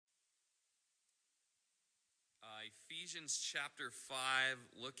Ephesians chapter 5,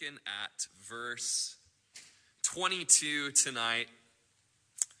 looking at verse 22 tonight.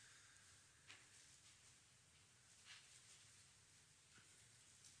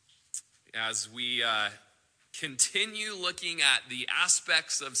 As we continue looking at the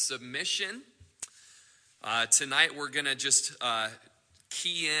aspects of submission, tonight we're going to just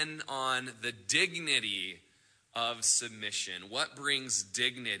key in on the dignity of submission. What brings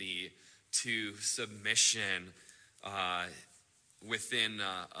dignity to submission within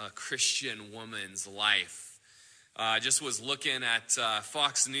a Christian woman's life? Just was looking at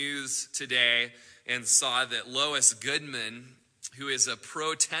Fox News today and saw that Lois Goodman, who is a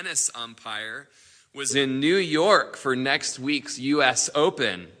pro tennis umpire, was in New York for next week's U.S.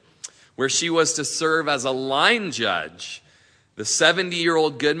 Open, where she was to serve as a line judge. The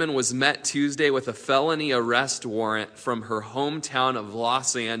 70-year-old Goodman was met Tuesday with a felony arrest warrant from her hometown of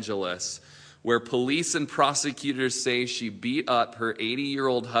Los Angeles, where police and prosecutors say she beat up her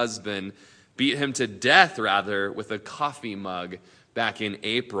 80-year-old husband, beat him to death, rather, with a coffee mug back in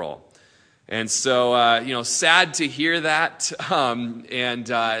April. And so, sad to hear that.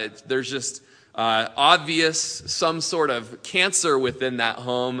 There's just obvious some sort of cancer within that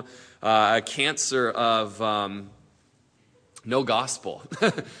home, a cancer of no gospel,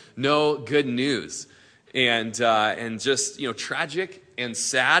 no good news, and just tragic and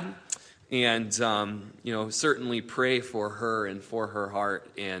sad. And, certainly pray for her and for her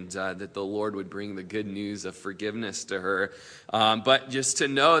heart, and that the Lord would bring the good news of forgiveness to her. But just to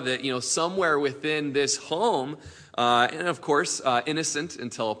know that, somewhere within this home, and of course, innocent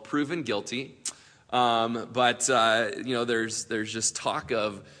until proven guilty, there's just talk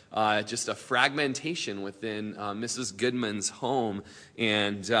of just a fragmentation within Mrs. Goodman's home.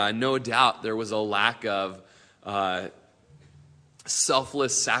 And no doubt there was a lack of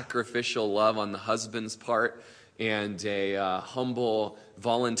selfless, sacrificial love on the husband's part, and a humble,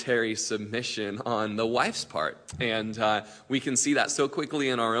 voluntary submission on the wife's part. And we can see that so quickly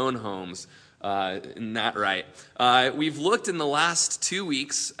in our own homes. Isn't that right? We've looked in the last 2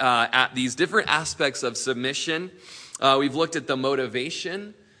 weeks at these different aspects of submission. We've looked at the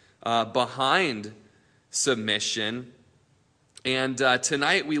motivation behind submission. And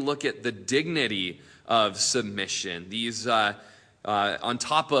tonight we look at the dignity of submission. These on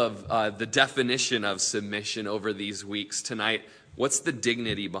top of the definition of submission over these weeks, tonight, what's the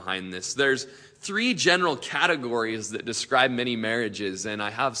dignity behind this? There's 3 general categories that describe many marriages, and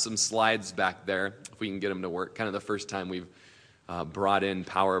I have some slides back there, if we can get them to work. Kind of the first time we've brought in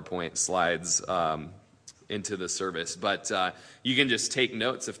PowerPoint slides into the service. But you can just take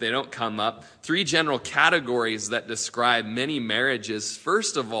notes if they don't come up. 3 general categories that describe many marriages.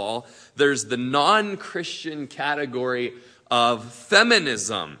 First of all, there's the non-Christian category of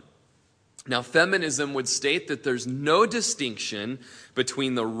feminism. Now, feminism would state that there's no distinction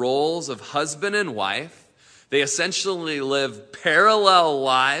between the roles of husband and wife. They essentially live parallel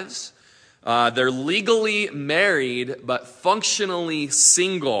lives. They're legally married, but functionally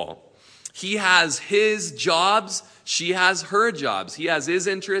single. He has his jobs, she has her jobs. He has his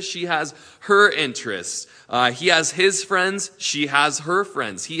interests, she has her interests. He has his friends, she has her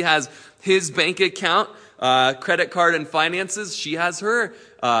friends. He has his bank account, credit card and finances. She has her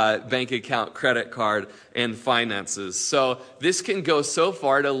bank account, credit card, and finances. So this can go so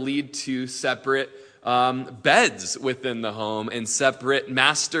far to lead to separate beds within the home and separate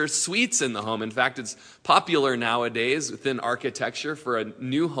master suites in the home. In fact, it's popular nowadays within architecture for a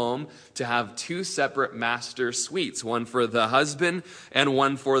new home to have 2 separate master suites, one for the husband and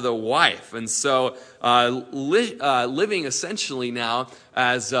one for the wife. And so living essentially now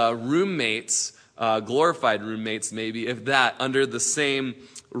as roommates, glorified roommates maybe, if that, under the same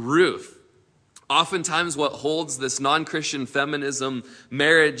roof. Oftentimes what holds this non-Christian feminism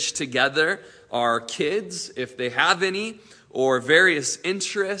marriage together are kids, if they have any, or various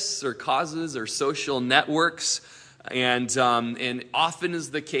interests or causes or social networks. And often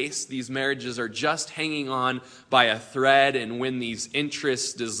is the case, these marriages are just hanging on by a thread, and when these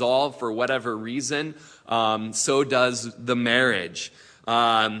interests dissolve for whatever reason, so does the marriage.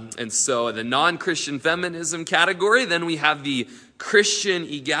 And so the non-Christian feminism category, then we have the Christian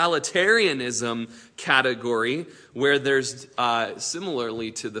egalitarianism category, where there's,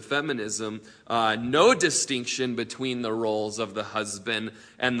 similarly to the feminism, no distinction between the roles of the husband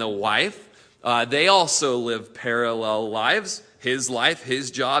and the wife. They also live parallel lives. His life, his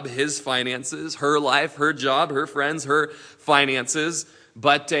job, his finances, her life, her job, her friends, her finances.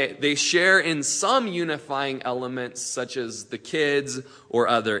 But they share in some unifying elements, such as the kids or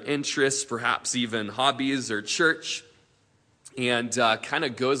other interests, perhaps even hobbies or church. and kind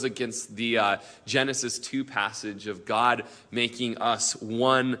of goes against the Genesis 2 passage of God making us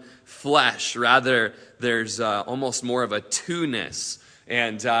one flesh. Rather, there's almost more of a two-ness.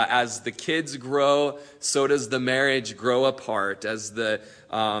 And as the kids grow, so does the marriage grow apart. As the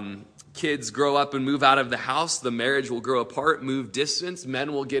kids grow up and move out of the house, the marriage will grow apart, move distance.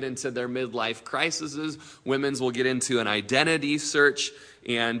 Men will get into their midlife crises. Women's will get into an identity search.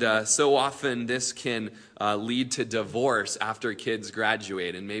 And so often this can lead to divorce after kids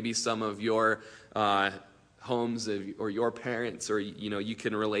graduate. And maybe some of your homes or your parents, or you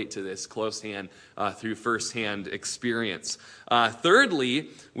can relate to this close-hand through first-hand experience. Thirdly,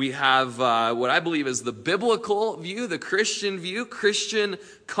 we have what I believe is the biblical view, the Christian view, Christian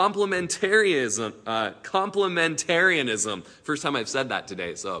complementarianism. First time I've said that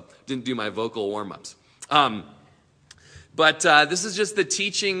today, so didn't do my vocal warm-ups. But this is just the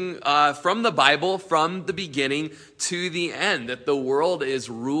teaching from the Bible, from the beginning to the end, that the world is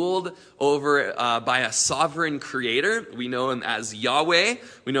ruled over by a sovereign creator. We know him as Yahweh.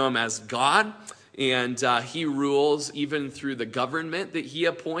 We know him as God. And he rules even through the government that he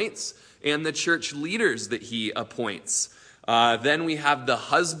appoints and the church leaders that he appoints. Then we have the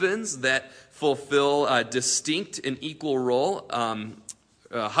husbands that fulfill a distinct and equal role.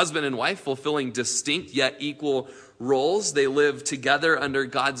 Husband and wife fulfilling distinct yet equal roles. They live together under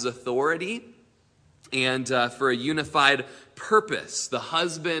God's authority and for a unified purpose. The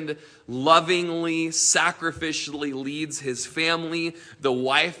husband lovingly, sacrificially leads his family. The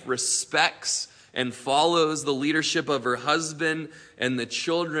wife respects and follows the leadership of her husband, and the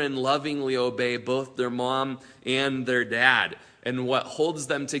children lovingly obey both their mom and their dad. And what holds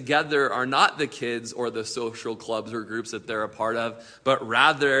them together are not the kids or the social clubs or groups that they're a part of, but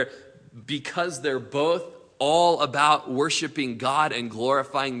rather because they're both all about worshiping God and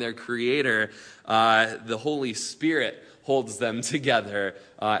glorifying their Creator, the Holy Spirit holds them together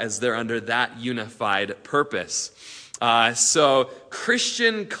as they're under that unified purpose. So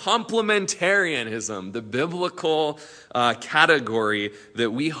Christian complementarianism, the biblical category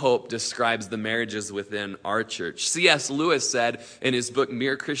that we hope describes the marriages within our church. C.S. Lewis said in his book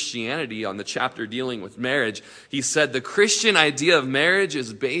Mere Christianity, on the chapter dealing with marriage, he said, the Christian idea of marriage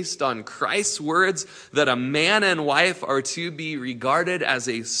is based on Christ's words that a man and wife are to be regarded as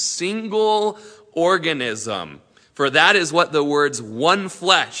a single organism. For that is what the words one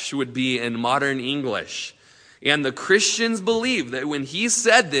flesh would be in modern English. And the Christians believe that when he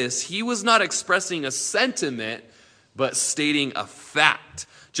said this, he was not expressing a sentiment, but stating a fact.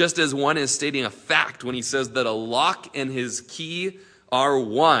 Just as one is stating a fact when he says that a lock and his key are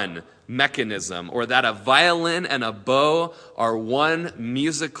one mechanism, or that a violin and a bow are one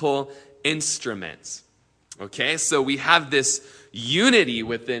musical instrument. Okay, so we have this unity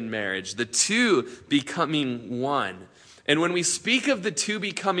within marriage, the two becoming one. And when we speak of the two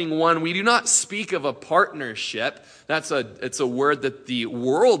becoming one, we do not speak of a partnership. It's a word that the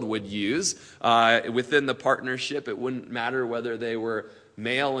world would use. Within the partnership, it wouldn't matter whether they were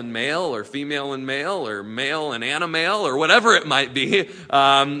male and male, or female and male, or male and animal, or whatever it might be.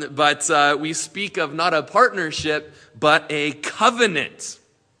 But we speak of not a partnership, but a covenant.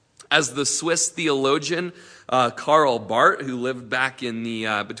 As the Swiss theologian Karl Barth, who lived back in the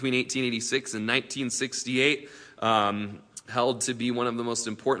between 1886 and 1968, held to be one of the most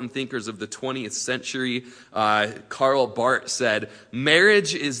important thinkers of the 20th century, Karl Barth said,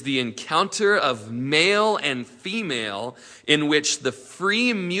 marriage is the encounter of male and female in which the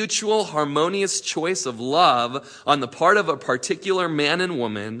free, mutual, harmonious choice of love on the part of a particular man and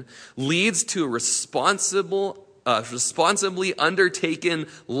woman leads to a responsibly undertaken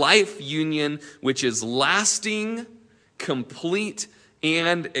life union which is lasting, complete,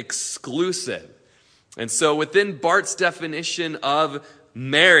 and exclusive. And so within Barth's definition of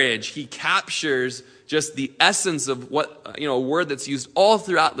marriage, he captures just the essence of what, a word that's used all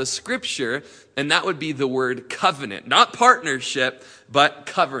throughout the scripture, and that would be the word covenant. Not partnership, but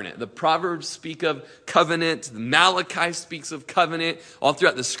covenant. The Proverbs speak of covenant. Malachi speaks of covenant. All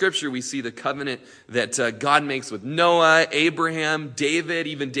throughout the scripture, we see the covenant that God makes with Noah, Abraham, David.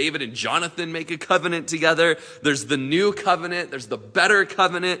 Even David and Jonathan make a covenant together. There's the new covenant. There's the better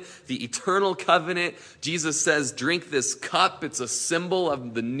covenant, the eternal covenant. Jesus says, drink this cup. It's a symbol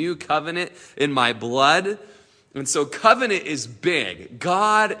of the new covenant in my blood. And so covenant is big.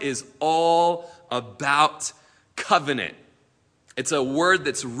 God is all about covenant. It's a word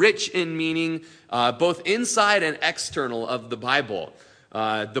that's rich in meaning, both inside and external of the Bible.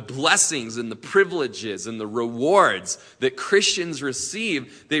 The blessings and the privileges and the rewards that Christians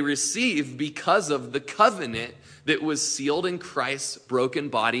receive, they receive because of the covenant that was sealed in Christ's broken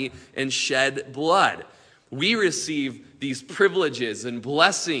body and shed blood. We receive these privileges and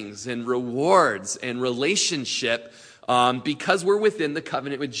blessings and rewards and relationship because we're within the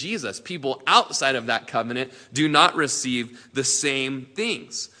covenant with Jesus. People outside of that covenant do not receive the same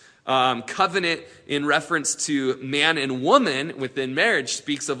things. Covenant in reference to man and woman within marriage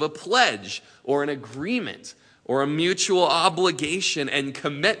speaks of a pledge or an agreement or a mutual obligation and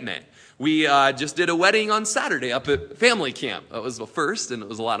commitment. We just did a wedding on Saturday up at family camp. It was the first, and it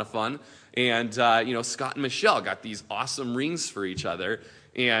was a lot of fun. And, Scott and Michelle got these awesome rings for each other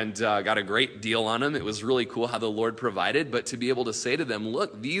and got a great deal on them. It was really cool how the Lord provided. But to be able to say to them,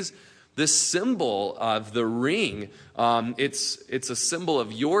 look, this symbol of the ring, it's a symbol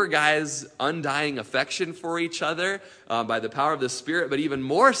of your guys' undying affection for each other by the power of the Spirit. But even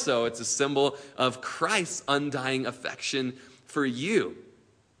more so, it's a symbol of Christ's undying affection for you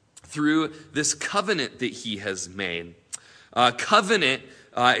through this covenant that he has made. Covenant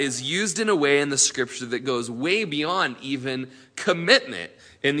is used in a way in the scripture that goes way beyond even commitment.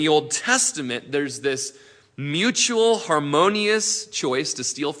 In the Old Testament, there's this mutual, harmonious choice, to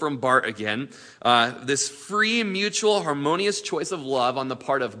steal from Bart again, this free, mutual, harmonious choice of love on the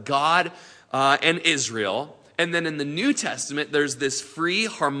part of God and Israel. And then in the New Testament, there's this free,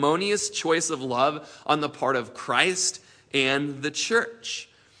 harmonious choice of love on the part of Christ and the church.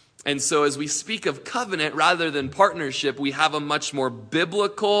 And so as we speak of covenant rather than partnership, we have a much more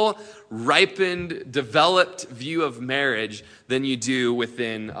biblical, ripened, developed view of marriage than you do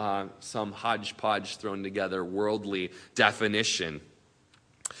within some hodgepodge thrown together worldly definition.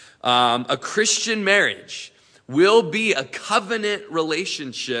 A Christian marriage will be a covenant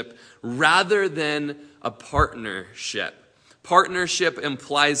relationship rather than a partnership. Partnership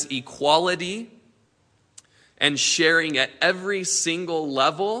implies equality and sharing at every single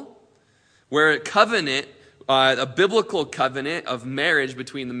level, where a covenant, a biblical covenant of marriage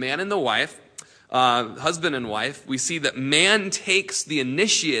between the man and the wife, husband and wife, we see that man takes the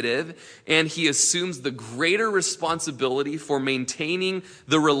initiative and he assumes the greater responsibility for maintaining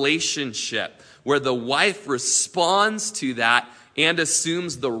the relationship, where the wife responds to that and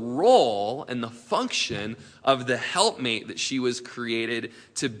assumes the role and the function of the helpmate that she was created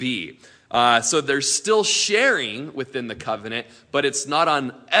to be. So there's still sharing within the covenant, but it's not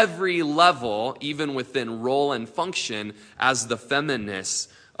on every level, even within role and function, as the feminists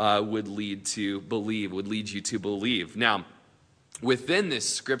would lead you to believe. Now, within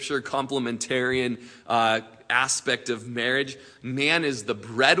this scripture complementarian aspect of marriage, man is the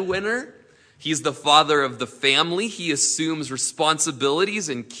breadwinner. He's the father of the family. He assumes responsibilities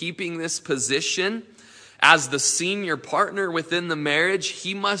in keeping this position. As the senior partner within the marriage,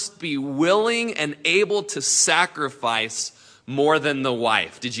 he must be willing and able to sacrifice more than the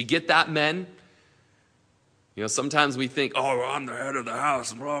wife. Did you get that, men? Sometimes we think, oh, I'm the head of the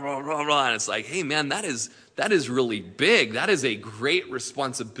house, blah, blah, blah, blah. And it's like, hey, man, that is really big. That is a great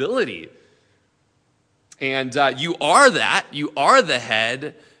responsibility. And you are that. You are the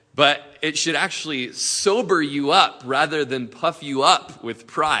head, but it should actually sober you up rather than puff you up with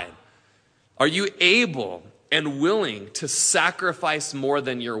pride. Are you able and willing to sacrifice more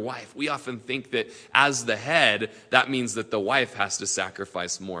than your wife? We often think that as the head, that means that the wife has to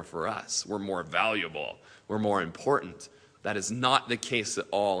sacrifice more for us. We're more valuable. We're more important. That is not the case at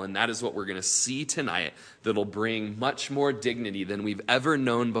all, and that is what we're going to see tonight that'll bring much more dignity than we've ever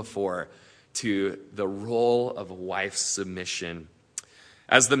known before to the role of a wife's submission.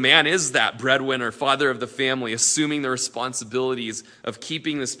 As the man is that breadwinner, father of the family, assuming the responsibilities of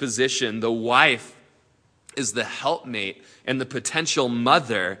keeping this position, the wife is the helpmate and the potential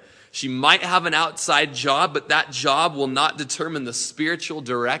mother. She might have an outside job, but that job will not determine the spiritual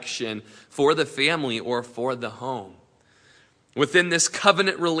direction for the family or for the home. Within this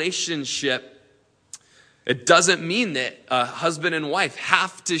covenant relationship, it doesn't mean that a husband and wife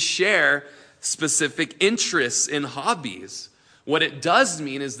have to share specific interests and hobbies. What it does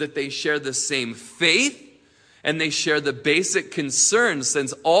mean is that they share the same faith and they share the basic concerns,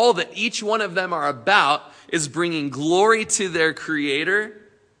 since all that each one of them are about is bringing glory to their Creator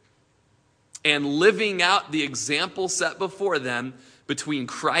and living out the example set before them between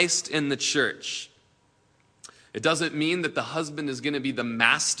Christ and the church. It doesn't mean that the husband is going to be the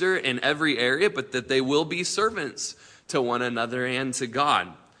master in every area, but that they will be servants to one another and to God.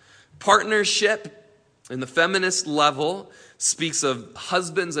 Partnership in the feminist level speaks of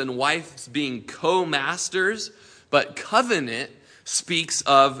husbands and wives being co-masters, but covenant speaks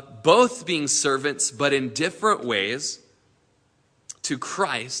of both being servants, but in different ways, to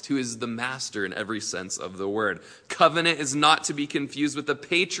Christ, who is the master in every sense of the word. Covenant is not to be confused with the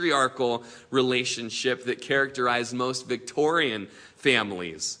patriarchal relationship that characterized most Victorian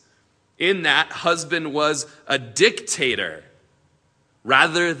families. In that, husband was a dictator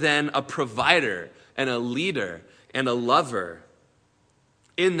rather than a provider and a leader and a lover.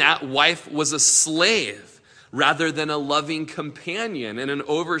 In that, wife was a slave rather than a loving companion and an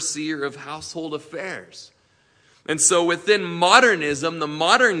overseer of household affairs. And so within modernism, the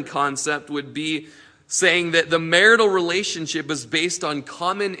modern concept would be saying that the marital relationship is based on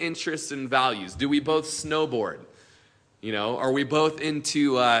common interests and values. Do we both snowboard? Are we both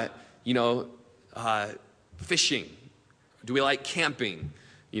into, fishing? Do we like camping?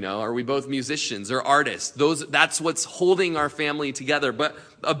 Are we both musicians or artists? That's what's holding our family together. But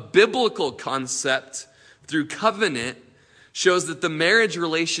a biblical concept through covenant shows that the marriage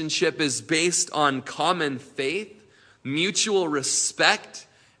relationship is based on common faith, mutual respect,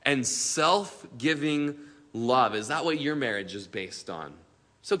 and self-giving love. Is that what your marriage is based on?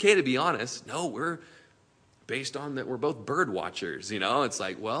 It's okay to be honest. No, we're based on that we're both bird watchers. It's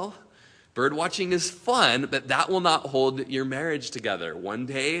like, well, bird watching is fun, but that will not hold your marriage together. One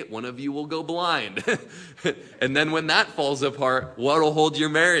day, one of you will go blind. And then when that falls apart, what will hold your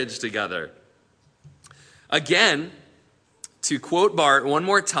marriage together? Again, to quote Bart one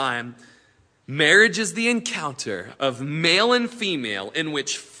more time, marriage is the encounter of male and female in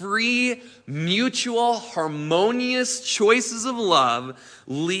which free, mutual, harmonious choices of love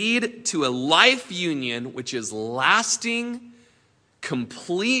lead to a life union which is lasting,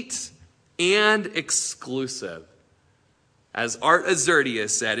 complete, and exclusive. As Art Azurdia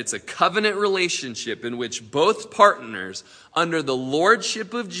said, it's a covenant relationship in which both partners, under the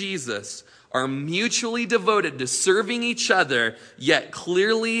lordship of Jesus, are mutually devoted to serving each other, yet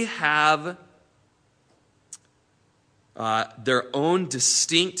clearly have their own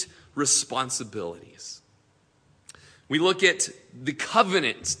distinct responsibilities. We look at the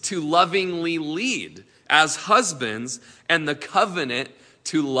covenant to lovingly lead as husbands and the covenant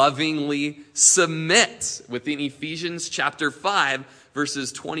to lovingly submit within Ephesians chapter 5,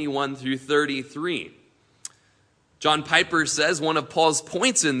 verses 21 through 33. John Piper says one of Paul's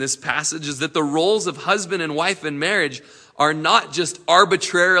points in this passage is that the roles of husband and wife in marriage are not just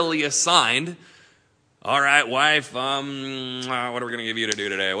arbitrarily assigned. All right, wife, what are we going to give you to do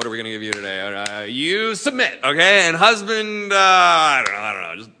today? What are we going to give you today? You submit, okay? And husband, I don't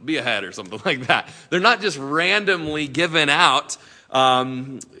know, just be ahead or something like that. They're not just randomly given out,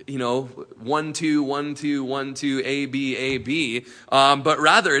 1, 2, 1, 2, 1, 2, A, B, A, B. But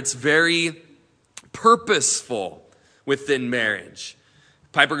rather it's very purposeful within marriage.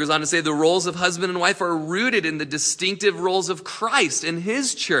 Piper goes on to say the roles of husband and wife are rooted in the distinctive roles of Christ and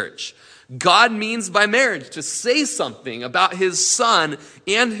his church. God means by marriage to say something about his son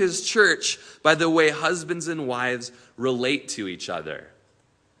and his church by the way husbands and wives relate to each other.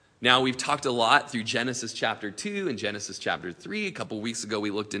 Now, we've talked a lot through Genesis chapter 2 and Genesis chapter 3. A couple weeks ago, we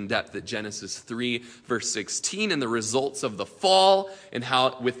looked in depth at Genesis 3, verse 16, and the results of the fall, and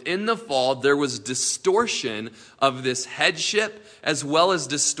how within the fall, there was distortion of this headship, as well as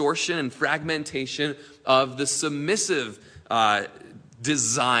distortion and fragmentation of the submissive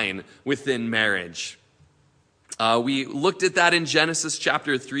design within marriage. We looked at that in Genesis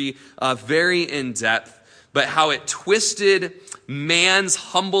chapter 3 very in depth, but how it twisted man's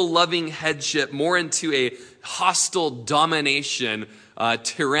humble, loving headship more into a hostile domination,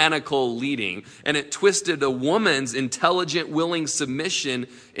 tyrannical leading. And it twisted a woman's intelligent, willing submission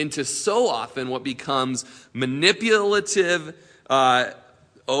into so often what becomes manipulative, quoting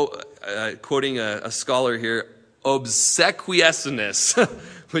a scholar here, obsequiousness,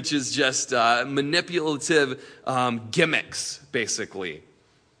 which is just manipulative gimmicks, basically.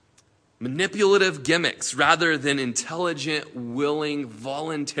 Manipulative gimmicks rather than intelligent, willing,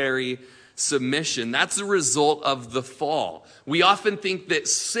 voluntary submission. That's a result of the fall. We often think that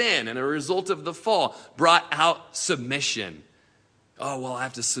sin and a result of the fall brought out submission. Oh, well, I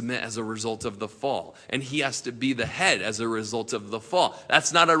have to submit as a result of the fall. And he has to be the head as a result of the fall.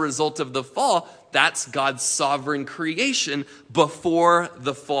 That's not a result of the fall. That's God's sovereign creation before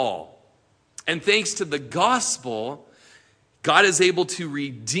the fall. And thanks to the gospel, God is able to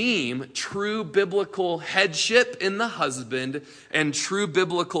redeem true biblical headship in the husband and true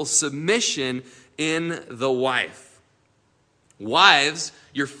biblical submission in the wife. Wives,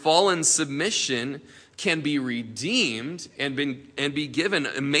 your fallen submission can be redeemed and be given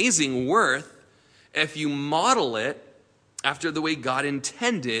amazing worth if you model it after the way God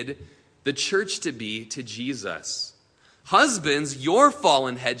intended the church to be to Jesus. Husbands, your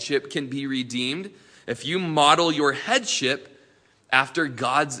fallen headship can be redeemed if you model your headship after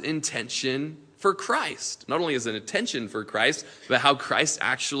God's intention for Christ. Not only as an intention for Christ, but how Christ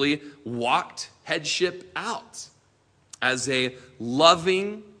actually walked headship out as a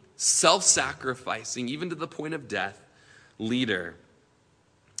loving, self-sacrificing, even to the point of death, leader.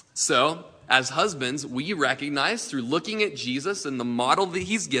 So, as husbands, we recognize through looking at Jesus and the model that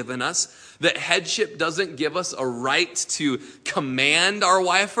he's given us that headship doesn't give us a right to command our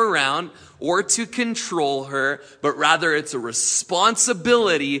wife around or to control her, but rather it's a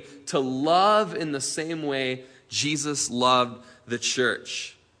responsibility to love in the same way Jesus loved the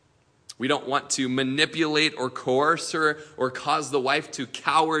church. We don't want to manipulate or coerce her or cause the wife to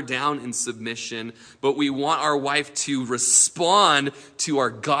cower down in submission, but we want our wife to respond to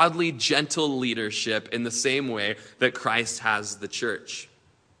our godly, gentle leadership in the same way that Christ has the church.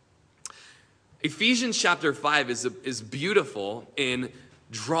 Ephesians chapter 5 is beautiful in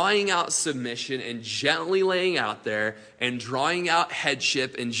drawing out submission and gently laying out there, and drawing out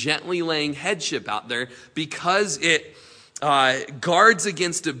headship and gently laying headship out there, because it guards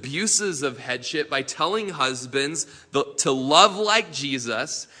against abuses of headship by telling husbands to love like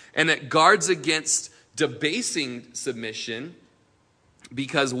Jesus, and it guards against debasing submission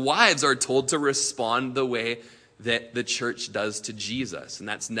because wives are told to respond the way that the church does to Jesus. And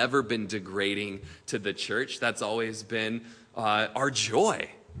that's never been degrading to the church. That's always been our joy.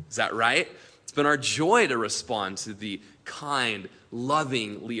 Is that right? It's been our joy to respond to the kind,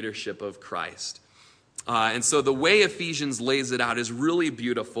 loving leadership of Christ. And so the way Ephesians lays it out is really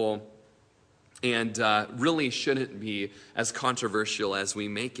beautiful and really shouldn't be as controversial as we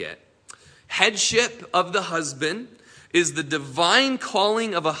make it. Headship of the husband is the divine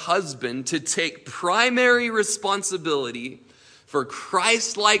calling of a husband to take primary responsibility for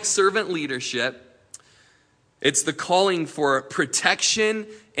Christ-like servant leadership. It's the calling for protection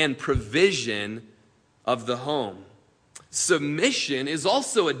and provision of the home. Submission is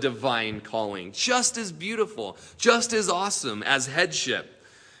also a divine calling, just as beautiful, just as awesome as headship.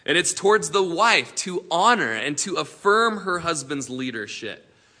 And it's towards the wife to honor and to affirm her husband's leadership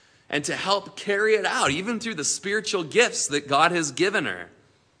and to help carry it out, even through the spiritual gifts that God has given her.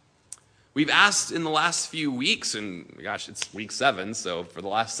 We've asked in the last few weeks, and gosh, it's week 7, so for the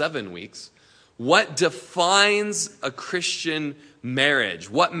last 7 weeks, what defines a Christian marriage?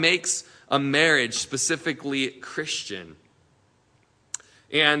 What makes a marriage specifically Christian?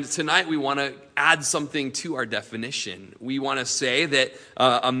 And tonight we want to add something to our definition. We want to say that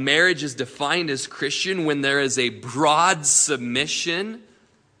a marriage is defined as Christian when there is a broad submission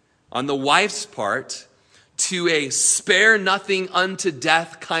on the wife's part to a spare nothing unto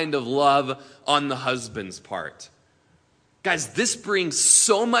death kind of love on the husband's part. Guys, this brings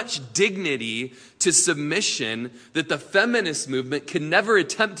so much dignity to submission that the feminist movement could never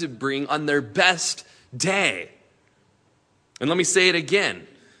attempt to bring on their best day. And let me say it again.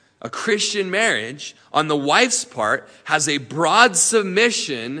 A Christian marriage on the wife's part has a broad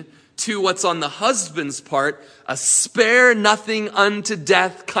submission to what's on the husband's part, a spare nothing unto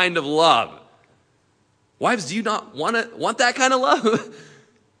death kind of love. Wives, do you not want that kind of love?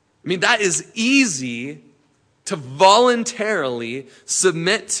 I mean, that is easy to voluntarily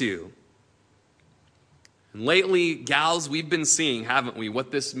submit to. And lately, gals, we've been seeing, haven't we, what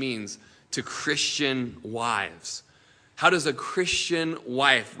this means to Christian wives. How does a Christian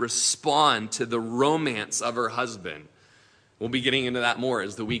wife respond to the romance of her husband? We'll be getting into that more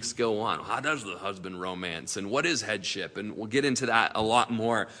as the weeks go on. How does the husband romance? And what is headship? And we'll get into that a lot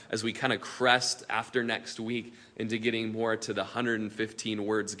more as we kind of crest after next week into getting more to the 115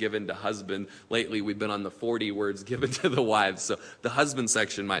 words given to husband. Lately, we've been on the 40 words given to the wives. So the husband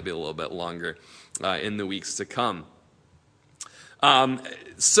section might be a little bit longer in the weeks to come.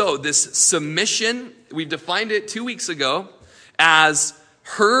 So this submission, we defined it 2 weeks ago as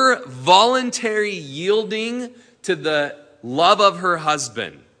her voluntary yielding to the love of her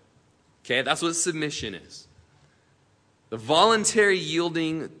husband. Okay, that's what submission is. The voluntary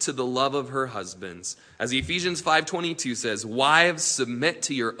yielding to the love of her husbands. As Ephesians 5:22 says, wives, submit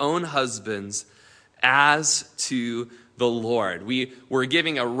to your own husbands as to the Lord. We were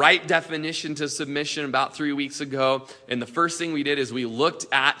giving a right definition to submission about 3 weeks ago. And the first thing we did is we looked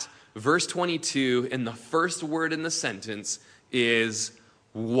at verse 22, and the first word in the sentence is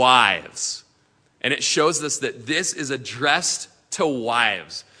wives. And it shows us that this is addressed to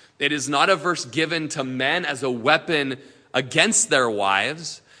wives. It is not a verse given to men as a weapon against their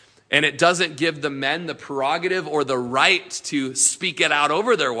wives. And it doesn't give the men the prerogative or the right to speak it out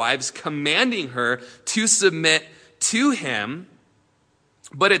over their wives, commanding her to submit to him.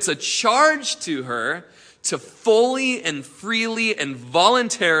 But it's a charge to her to fully and freely and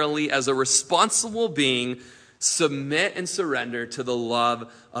voluntarily, as a responsible being, submit and surrender to the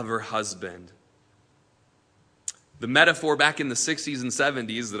love of her husband. The metaphor back in the 60s and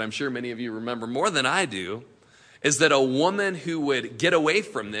 70s that I'm sure many of you remember more than I do is that a woman who would get away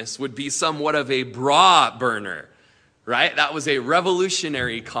from this would be somewhat of a bra burner, right? That was a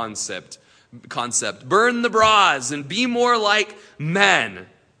revolutionary concept. Burn the bras and be more like men.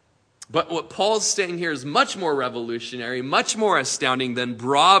 But what Paul's saying here is much more revolutionary, much more astounding than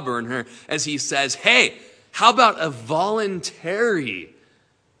bra burner, as he says, hey, how about a voluntary?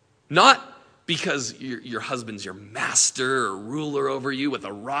 Not because your husband's your master or ruler over you with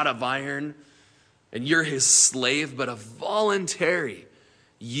a rod of iron and you're his slave, but a voluntary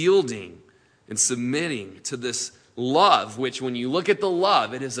yielding and submitting to this love, which when you look at the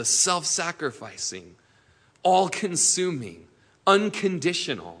love, it is a self-sacrificing, all-consuming,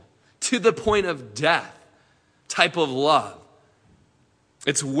 unconditional, to the point of death type of love.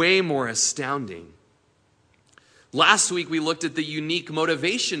 It's way more astounding. Last week, we looked at the unique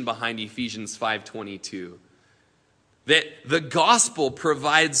motivation behind Ephesians 5:22. That the gospel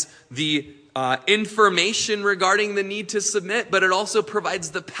provides the information regarding the need to submit, but it also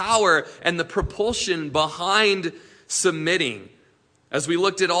provides the power and the propulsion behind submitting. As we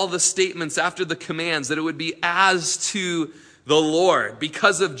looked at all the statements after the commands, that it would be as to the Lord,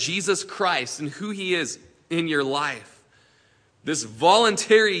 because of Jesus Christ and who he is in your life. This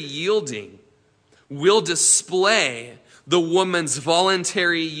voluntary yielding will display the woman's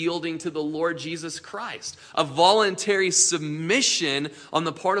voluntary yielding to the Lord Jesus Christ. A voluntary submission on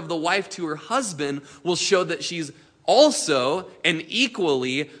the part of the wife to her husband will show that she's also and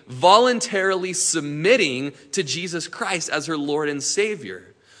equally voluntarily submitting to Jesus Christ as her Lord and Savior.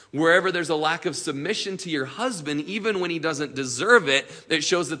 Wherever there's a lack of submission to your husband, even when he doesn't deserve it, it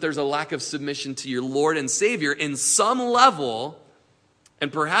shows that there's a lack of submission to your Lord and Savior in some level,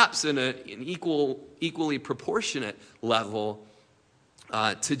 and perhaps in an equally proportionate level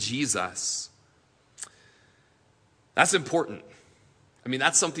to Jesus. That's important. I mean,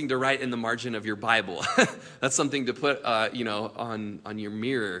 that's something to write in the margin of your Bible. That's something to put, on your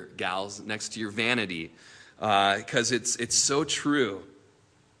mirror, gals, next to your vanity, because it's so true.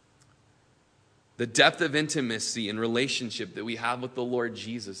 The depth of intimacy and relationship that we have with the Lord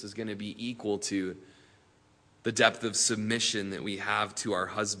Jesus is going to be equal to the depth of submission that we have to our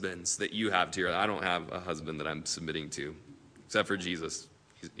husbands, that you have to your. I don't have a husband that I'm submitting to, except for Jesus.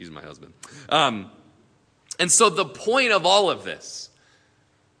 He's my husband. And so the point of all of this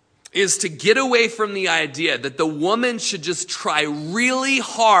is to get away from the idea that the woman should just try really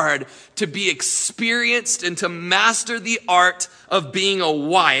hard to be experienced and to master the art of being a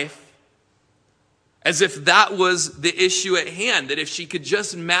wife, as if that was the issue at hand, that if she could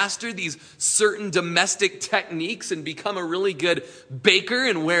just master these certain domestic techniques and become a really good baker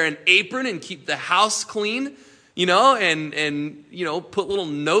and wear an apron and keep the house clean, and put little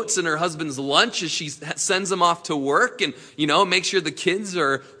notes in her husband's lunch as she sends him off to work, and, make sure the kids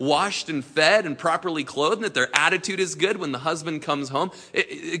are washed and fed and properly clothed and that their attitude is good when the husband comes home.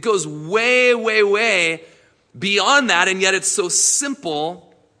 It goes way, way, way beyond that, and yet it's so simple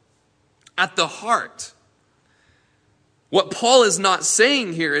at the heart. What Paul is not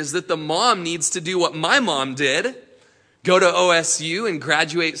saying here is that the mom needs to do what my mom did, go to OSU and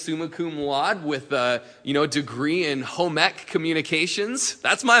graduate summa cum laude with a degree in home ec communications.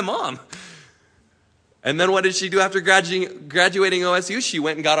 That's my mom. And then what did she do after graduating OSU? She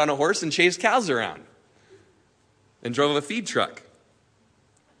went and got on a horse and chased cows around and drove a feed truck.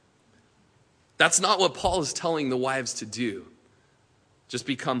 That's not what Paul is telling the wives to do. Just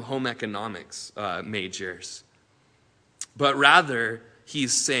become home economics majors. But rather,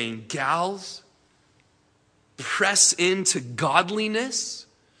 he's saying, gals, press into godliness,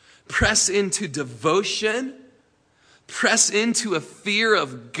 press into devotion, press into a fear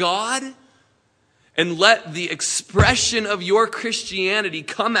of God, and let the expression of your Christianity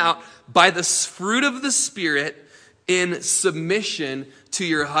come out by the fruit of the Spirit in submission to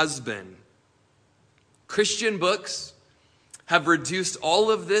your husband. Christian books have reduced all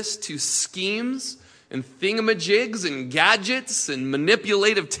of this to schemes and thingamajigs and gadgets and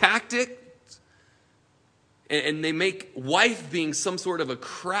manipulative tactics. And they make wife being some sort of a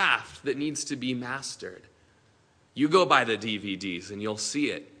craft that needs to be mastered. You go buy the DVDs and you'll see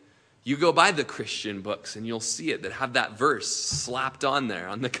it. You go buy the Christian books and you'll see it that have that verse slapped on there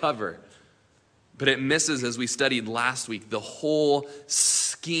on the cover. But it misses, as we studied last week, the whole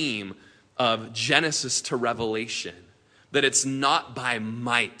scheme of Genesis to Revelation. That it's not by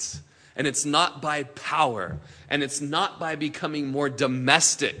might, and it's not by power, and it's not by becoming more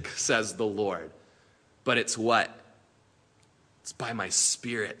domestic, says the Lord. But it's what? It's by my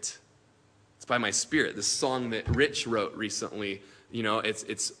Spirit. It's by my Spirit. This song that Rich wrote recently,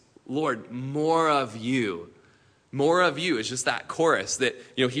 it's Lord, more of you, More of you is just that chorus that,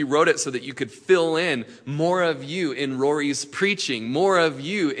 he wrote it so that you could fill in. More of you in Rory's preaching. More of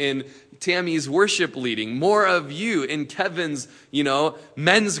you in Tammy's worship leading. More of you in Kevin's,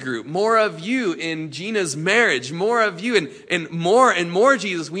 men's group. More of you in Gina's marriage. More of you and more,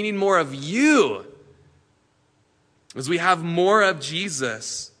 Jesus. We need more of you. As we have more of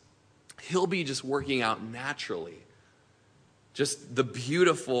Jesus, he'll be just working out naturally. Just the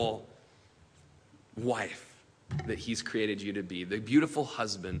beautiful wife that he's created you to be, the beautiful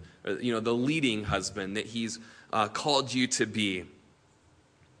husband, the leading husband that he's called you to be.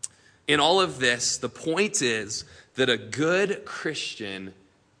 In all of this, the point is that a good Christian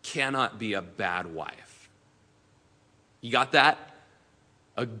cannot be a bad wife. You got that?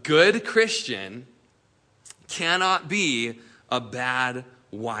 A good Christian cannot be a bad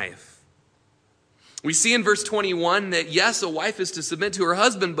wife. We see in verse 21 that yes, a wife is to submit to her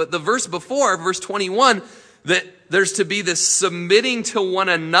husband, but the verse before, verse 21, that there's to be this submitting to one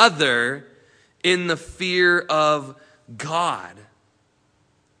another in the fear of God.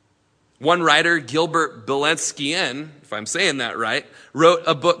 One writer, Gilbert Belenskian, if I'm saying that right, wrote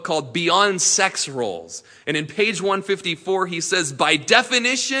a book called Beyond Sex Roles. And in page 154, he says, by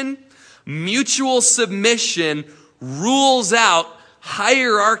definition, mutual submission rules out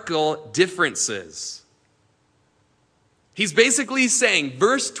hierarchical differences. He's basically saying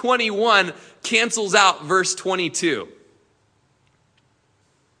verse 21 cancels out verse 22.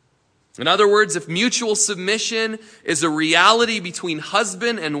 In other words, if mutual submission is a reality between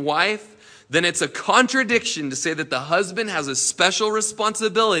husband and wife, then it's a contradiction to say that the husband has a special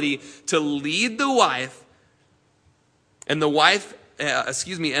responsibility to lead the wife, and the wife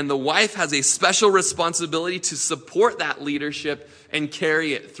has a special responsibility to support that leadership and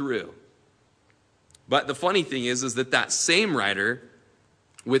carry it through. But the funny thing is that same writer,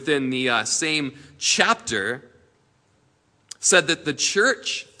 within the same chapter, said that the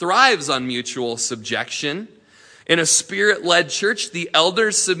church thrives on mutual subjection. In a spirit-led church, the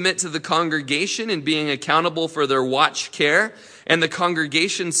elders submit to the congregation in being accountable for their watch care, and the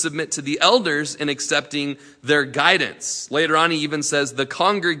congregation submit to the elders in accepting their guidance. Later on, he even says the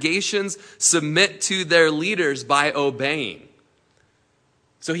congregations submit to their leaders by obeying.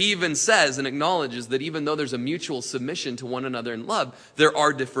 So he even says and acknowledges that even though there's a mutual submission to one another in love, there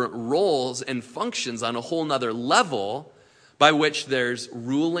are different roles and functions on a whole nother level by which there's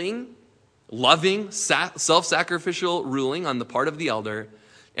ruling, loving, self-sacrificial ruling on the part of the elder,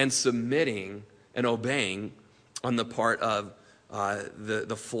 and submitting and obeying on the part of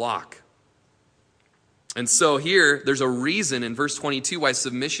the flock. And so here, there's a reason in verse 22 why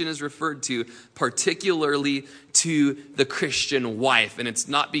submission is referred to particularly to the Christian wife. And it's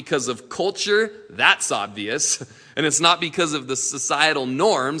not because of culture, that's obvious. And it's not because of the societal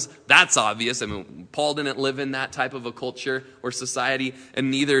norms, that's obvious. I mean, Paul didn't live in that type of a culture or society, and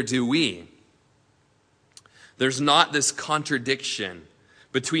neither do we. There's not this contradiction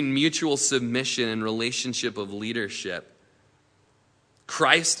between mutual submission and relationship of leadership.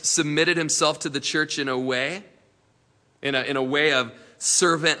 Christ submitted himself to the church in a way of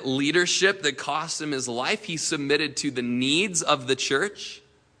servant leadership that cost him his life. He submitted to the needs of the church.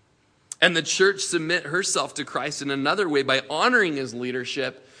 And the church submit herself to Christ in another way by honoring his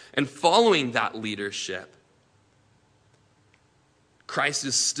leadership and following that leadership. Christ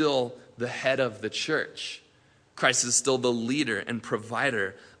is still the head of the church. Christ is still the leader and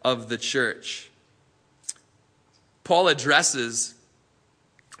provider of the church. Paul addresses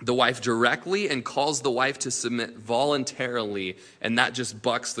the wife directly and calls the wife to submit voluntarily, and that just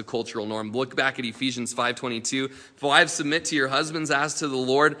bucks the cultural norm. Look back at Ephesians 5:22. Wives, submit to your husbands as to the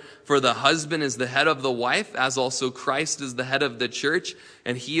Lord, for the husband is the head of the wife, as also Christ is the head of the church,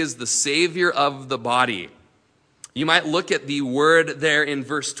 and he is the Savior of the body. You might look at the word there in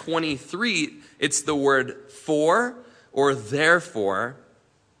verse 23. It's the word for or therefore.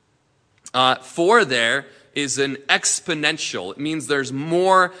 For there is an exponential. It means there's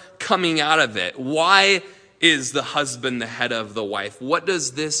more coming out of it. Why is the husband the head of the wife? What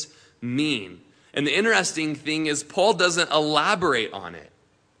does this mean? And the interesting thing is Paul doesn't elaborate on it.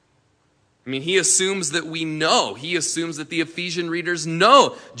 I mean, he assumes that we know. He assumes that the Ephesian readers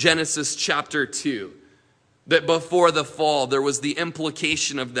know Genesis chapter 2. That before the fall, there was the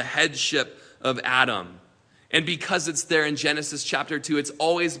implication of the headship of Adam. And because it's there in Genesis chapter 2, it's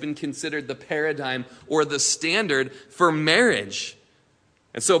always been considered the paradigm or the standard for marriage.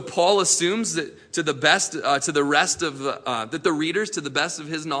 And so Paul assumes that that the readers, to the best of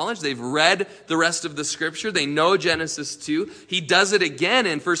his knowledge, they've read the rest of the scripture. They know Genesis 2. He does it again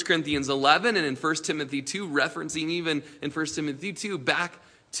in 1 Corinthians 11 and in 1 Timothy 2, referencing even in 1 Timothy 2 back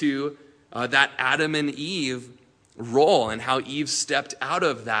to that Adam and Eve role and how Eve stepped out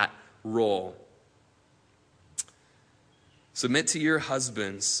of that role. Submit to your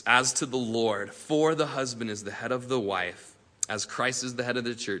husbands as to the Lord, for the husband is the head of the wife. As Christ is the head of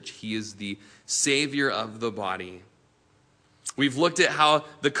the church, he is the Savior of the body. We've looked at how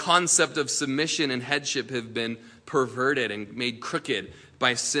the concept of submission and headship have been perverted and made crooked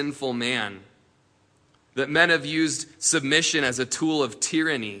by sinful man. That men have used submission as a tool of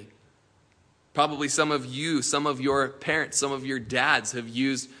tyranny. Probably some of you, some of your parents, some of your dads have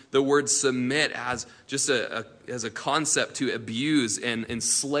used the word submit as just as a concept to abuse and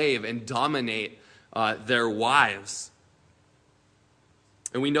enslave and dominate their wives.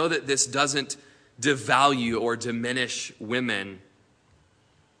 And we know that this doesn't devalue or diminish women.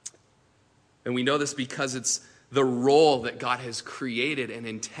 And we know this because it's the role that God has created and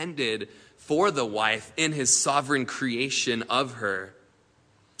intended for the wife in his sovereign creation of her.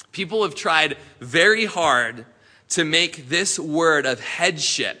 People have tried very hard to make this word of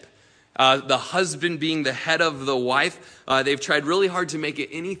headship, the husband being the head of the wife, they've tried really hard to make it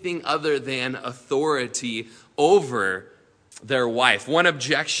anything other than authority over their wife. One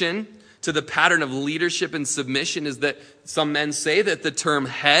objection to the pattern of leadership and submission is that some men say that the term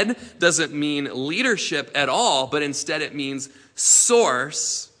head doesn't mean leadership at all, but instead it means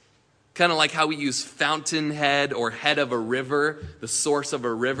source, kind of like how we use fountainhead or head of a river, the source of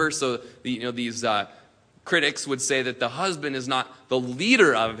a river. So these critics would say that the husband is not the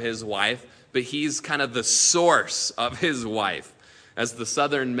leader of his wife, but he's kind of the source of his wife. As the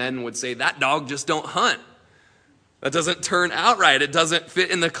southern men would say, that dog just don't hunt. That doesn't turn out right. It doesn't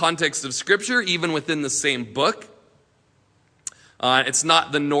fit in the context of Scripture, even within the same book. It's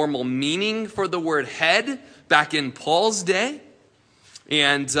not the normal meaning for the word head back in Paul's day.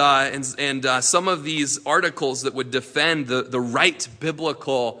 And some of these articles that would defend the right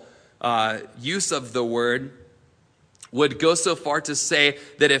biblical use of the word would go so far to say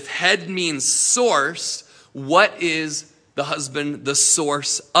that if head means source, what is the husband the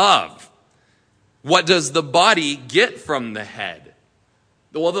source of? What does the body get from the head?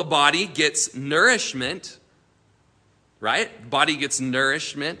 Well, the body gets nourishment, right? The body gets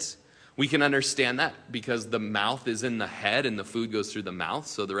nourishment. We can understand that because the mouth is in the head and the food goes through the mouth,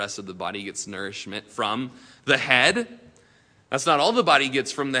 so the rest of the body gets nourishment from the head. That's not all the body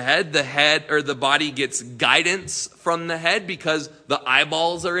gets from the head. The body gets guidance from the head because the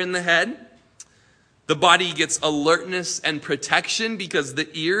eyeballs are in the head. The body gets alertness and protection because the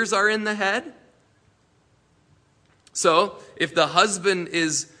ears are in the head. So, if the husband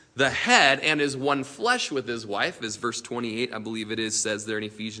is the head and is one flesh with his wife, as verse 28, I believe it is, says there in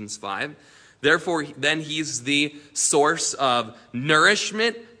Ephesians 5, therefore, then he's the source of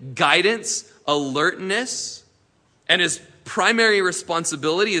nourishment, guidance, alertness, and his primary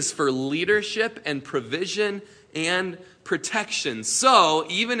responsibility is for leadership and provision and protection. So,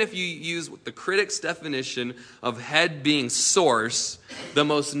 even if you use the critic's definition of head being source, the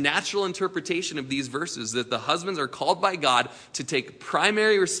most natural interpretation of these verses is that the husbands are called by God to take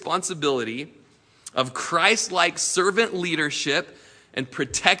primary responsibility of Christ-like servant leadership and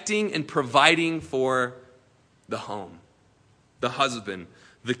protecting and providing for the home, the husband,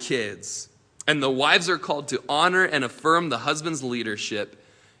 the kids. And the wives are called to honor and affirm the husband's leadership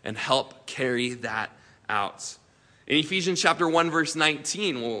and help carry that out. In Ephesians chapter 1, verse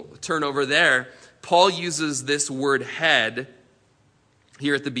 19, we'll turn over there, Paul uses this word head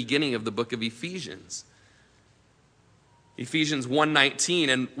here at the beginning of the book of Ephesians. Ephesians 1:19,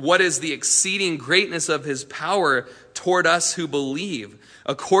 and what is the exceeding greatness of his power toward us who believe,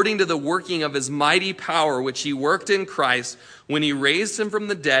 according to the working of his mighty power, which he worked in Christ when he raised him from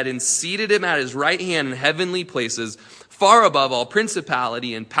the dead and seated him at his right hand in heavenly places, far above all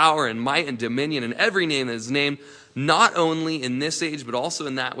principality and power and might and dominion and every name that is named, not only in this age, but also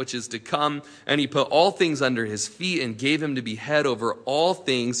in that which is to come. And he put all things under his feet and gave him to be head over all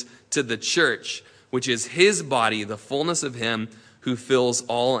things to the church, which is his body, the fullness of him who fills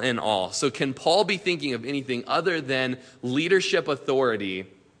all in all. So can Paul be thinking of anything other than leadership authority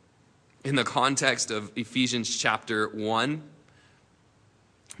in the context of Ephesians chapter 1?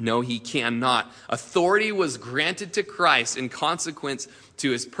 No, he cannot. Authority was granted to Christ in consequence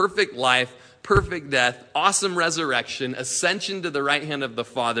to his perfect life, perfect death, awesome resurrection, ascension to the right hand of the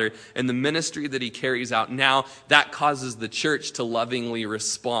Father, and the ministry that he carries out now. That causes the church to lovingly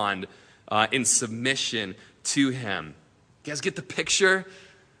respond in submission to him. You guys get the picture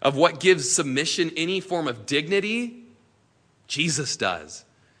of what gives submission any form of dignity? Jesus does.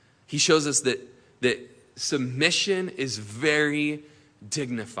 He shows us that submission is very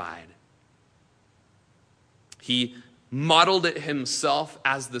dignified. He modeled it himself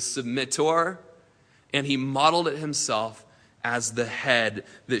as the submittor, and he modeled it himself as the head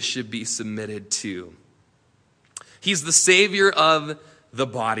that should be submitted to. He's the Savior of the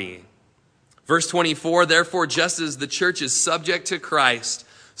body. Verse 24, therefore, just as the church is subject to Christ,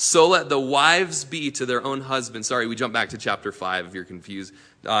 so let the wives be to their own husbands. Sorry, we jump back to chapter 5 if you're confused.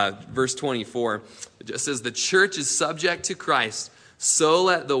 Verse 24, just as the church is subject to Christ, so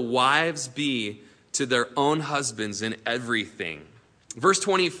let the wives be to their own husbands in everything. Verse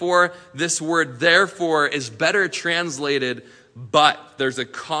 24, this word therefore is better translated but. There's a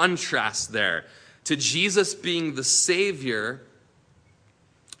contrast there. To Jesus being the Savior,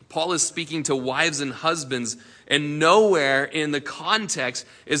 Paul is speaking to wives and husbands, and nowhere in the context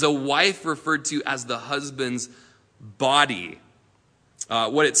is a wife referred to as the husband's body.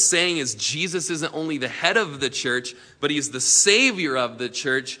 What it's saying is Jesus isn't only the head of the church, but he's the Savior of the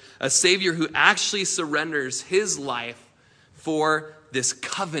church, a Savior who actually surrenders his life for this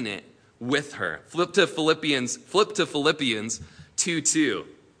covenant with her. Flip to Philippians 2:2,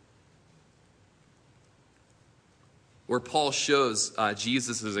 where Paul shows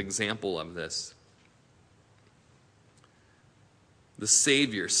Jesus' example of this. The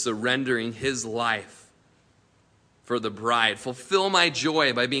Savior surrendering his life for the bride. Fulfill my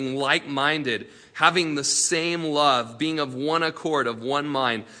joy by being like-minded, having the same love, being of one accord, of one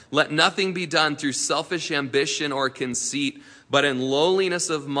mind. Let nothing be done through selfish ambition or conceit, but in lowliness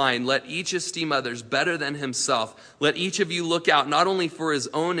of mind, let each esteem others better than himself. Let each of you look out not only for his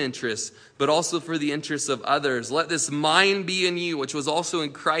own interests, but also for the interests of others. Let this mind be in you, which was also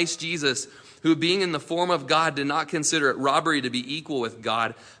in Christ Jesus, who being in the form of God did not consider it robbery to be equal with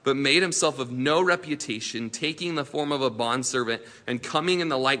God, but made himself of no reputation, taking the form of a bondservant and coming in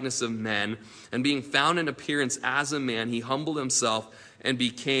the likeness of men, and being found in appearance as a man, he humbled himself and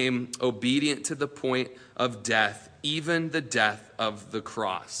became obedient to the point of death, even the death of the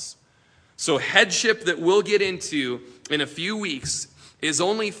cross. So headship that we'll get into in a few weeks is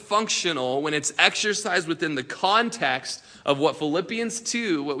only functional when it's exercised within the context of what Philippians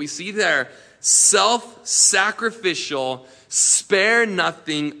 2, what we see there, self-sacrificial, spare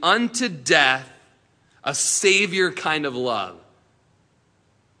nothing, unto death, a Savior kind of love.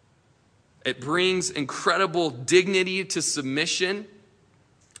 It brings incredible dignity to submission,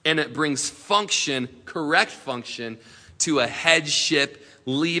 and it brings function, correct function, to a headship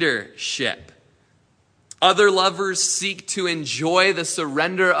leadership. Other lovers seek to enjoy the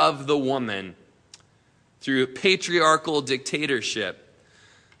surrender of the woman through patriarchal dictatorship.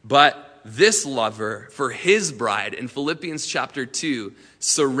 But this lover, for his bride, in Philippians chapter 2,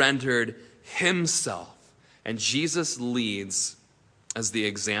 surrendered himself. And Jesus leads as the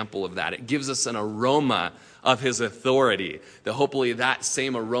example of that. It gives us an aroma of his authority, that hopefully that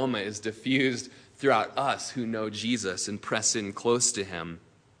same aroma is diffused throughout us who know Jesus and press in close to him.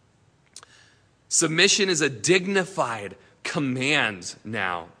 Submission is a dignified command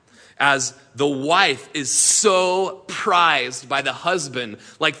now, as the wife is so prized by the husband,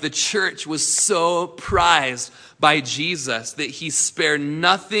 like the church was so prized by Jesus, that he spared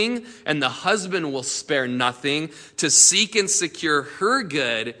nothing, and the husband will spare nothing to seek and secure her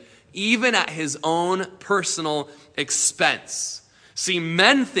good, even at his own personal expense. See,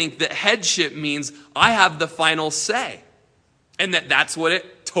 men think that headship means I have the final say, and that's what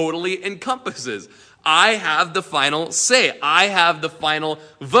it totally encompasses. I have the final say. I have the final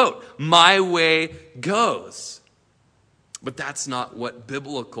vote. My way goes. But that's not what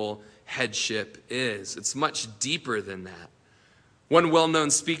biblical headship is. It's much deeper than that. One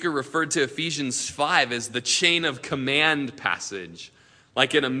well-known speaker referred to Ephesians 5 as the chain of command passage.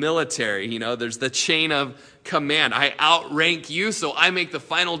 Like in a military, there's the chain of command. I outrank you, so I make the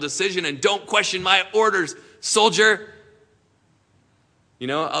final decision, and don't question my orders, soldier.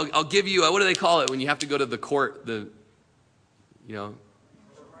 I'll give you, what do they call it when you have to go to the court?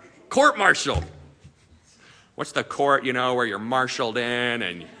 Court martial. What's the court, where you're marshaled in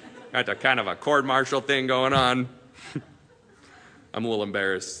and you got the kind of a court martial thing going on? I'm a little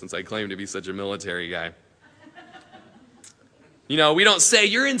embarrassed since I claim to be such a military guy. We don't say,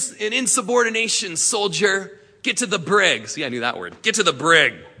 you're in insubordination, soldier. Get to the brig. See, I knew that word. Get to the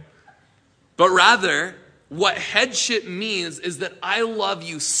brig. But rather, what headship means is that I love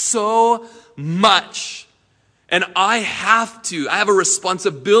you so much, and I have a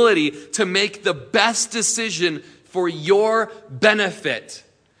responsibility to make the best decision for your benefit.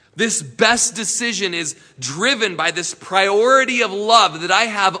 This best decision is driven by this priority of love that I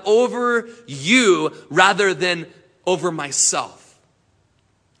have over you rather than over myself.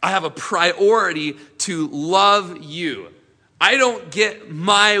 I have a priority to love you I don't get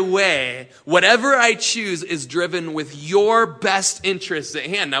my way. Whatever I choose is driven with your best interests at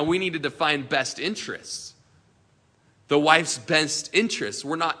hand. Now, we need to define best interests. The wife's best interests.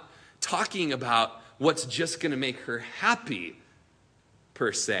 We're not talking about what's just going to make her happy,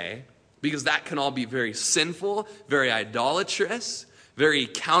 per se, because that can all be very sinful, very idolatrous, very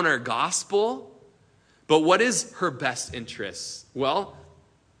counter-gospel. But what is her best interest? Well,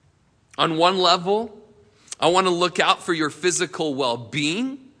 on one level, I want to look out for your physical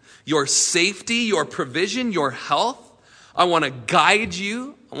well-being, your safety, your provision, your health. I want to guide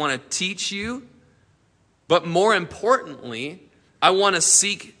you. I want to teach you. But more importantly, I want to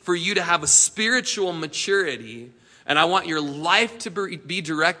seek for you to have a spiritual maturity, and I want your life to be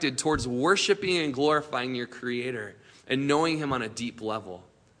directed towards worshiping and glorifying your Creator and knowing Him on a deep level.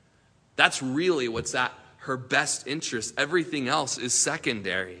 That's really what's at her best interest. Everything else is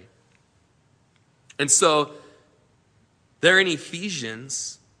secondary. And so, there in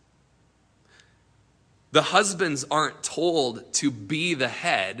Ephesians, the husbands aren't told to be the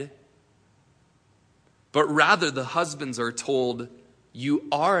head, but rather the husbands are told, you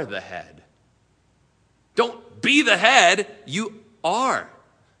are the head. Don't be the head, you are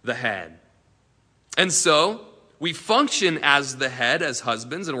the head. And so, we function as the head, as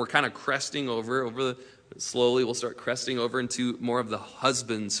husbands, and we're kind of cresting over slowly we'll start cresting over into more of the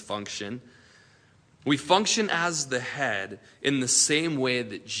husband's function. We function as the head in the same way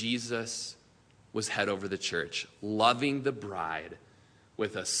that Jesus was head over the church, loving the bride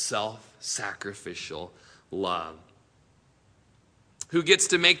with a self-sacrificial love. Who gets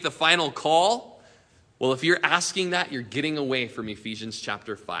to make the final call? Well, if you're asking that, you're getting away from Ephesians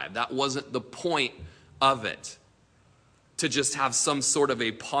chapter 5. That wasn't the point of it, to just have some sort of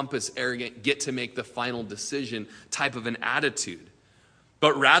a pompous, arrogant, get to make the final decision type of an attitude.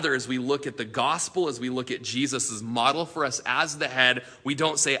 But rather, as we look at the gospel, as we look at Jesus' model for us as the head, we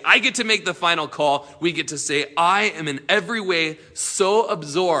don't say, I get to make the final call. We get to say, I am in every way so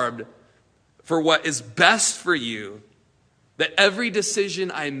absorbed for what is best for you that every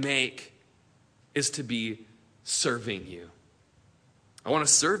decision I make is to be serving you. I want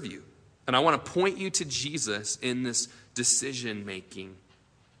to serve you. And I want to point you to Jesus in this decision making.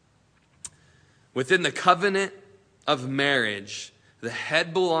 Within the covenant of marriage, the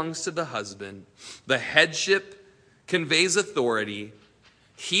head belongs to the husband. The headship conveys authority.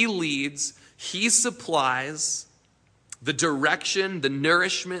 He leads. He supplies the direction, the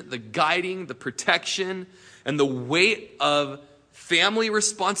nourishment, the guiding, the protection, and the weight of family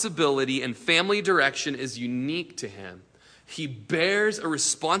responsibility and family direction is unique to him. He bears a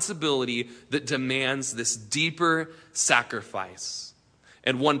responsibility that demands this deeper sacrifice.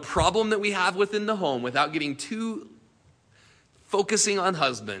 And one problem that we have within the home, without getting too focusing on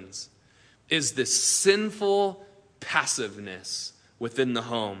husbands, is this sinful passiveness within the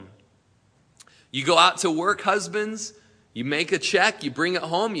home. You go out to work, husbands, you make a check, you bring it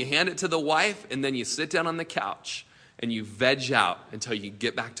home, you hand it to the wife, and then you sit down on the couch and you veg out until you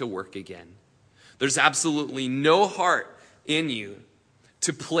get back to work again. There's absolutely no heart in you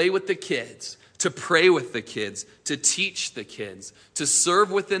to play with the kids, to pray with the kids, to teach the kids, to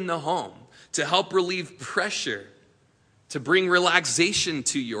serve within the home, to help relieve pressure, to bring relaxation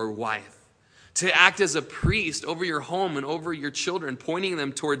to your wife, to act as a priest over your home and over your children, pointing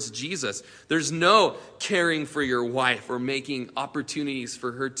them towards Jesus. There's no caring for your wife or making opportunities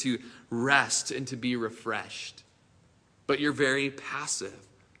for her to rest and to be refreshed. But you're very passive.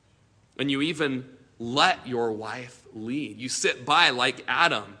 And you even let your wife lead. You sit by like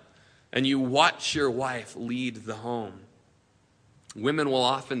Adam and you watch your wife lead the home. Women will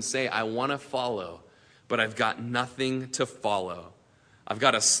often say, I want to follow, but I've got nothing to follow. I've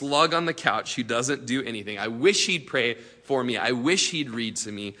got a slug on the couch who doesn't do anything. I wish he'd pray for me. I wish he'd read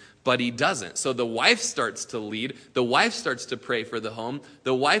to me, but he doesn't. So the wife starts to lead. The wife starts to pray for the home.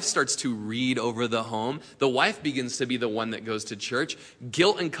 The wife starts to read over the home. The wife begins to be the one that goes to church.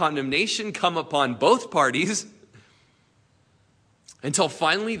 Guilt and condemnation come upon both parties until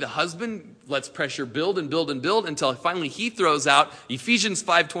finally the husband lets pressure build and build and build until finally he throws out Ephesians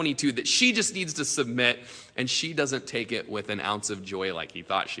 5:22 that she just needs to submit, and she doesn't take it with an ounce of joy like he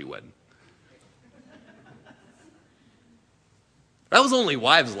thought she would. That was only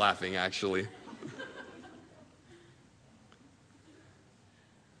wives laughing, actually.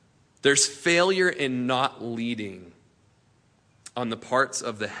 There's failure in not leading on the parts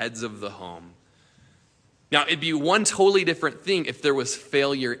of the heads of the home. Now, it'd be one totally different thing if there was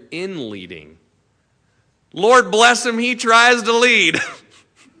failure in leading. Lord bless him, he tries to lead.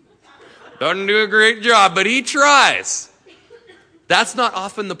 Doesn't do a great job, but he tries. That's not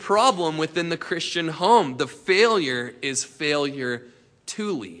often the problem within the Christian home. The failure is failure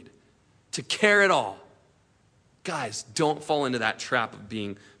to lead, to care at all. Guys, don't fall into that trap of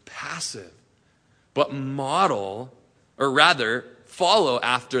being passive, but model, or rather, follow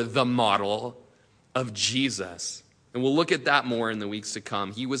after the model of Jesus. And we'll look at that more in the weeks to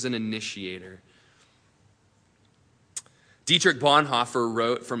come. He was an initiator. Dietrich Bonhoeffer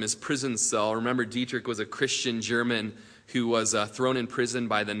wrote from his prison cell. Remember, Dietrich was a Christian German who was thrown in prison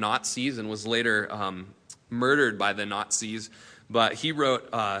by the Nazis and was later murdered by the Nazis. But he wrote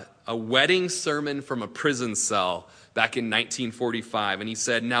a wedding sermon from a prison cell back in 1945. And he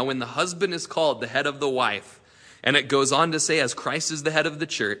said, "Now when the husband is called the head of the wife," and it goes on to say, "as Christ is the head of the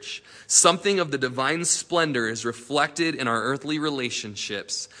church, something of the divine splendor is reflected in our earthly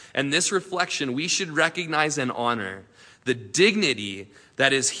relationships. And this reflection we should recognize and honor. The dignity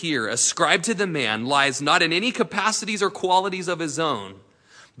that is here ascribed to the man lies not in any capacities or qualities of his own,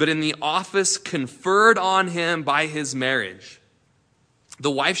 but in the office conferred on him by his marriage.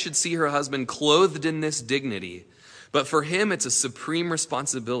 The wife should see her husband clothed in this dignity, but for him it's a supreme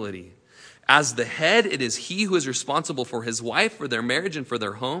responsibility. As the head, it is he who is responsible for his wife, for their marriage, and for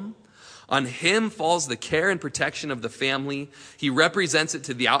their home. On him falls the care and protection of the family. He represents it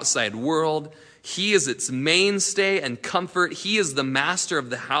to the outside world. He is its mainstay and comfort. He is the master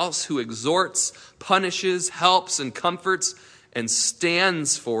of the house who exhorts, punishes, helps, and comforts, and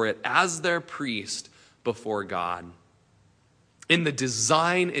stands for it as their priest before God." In the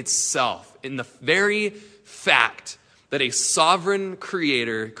design itself, in the very fact that a sovereign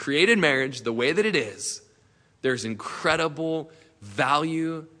creator created marriage the way that it is, there's incredible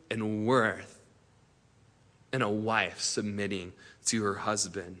value and worth in a wife submitting to her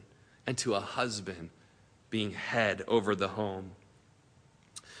husband and to a husband being head over the home.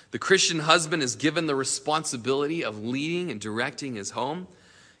 The Christian husband is given the responsibility of leading and directing his home.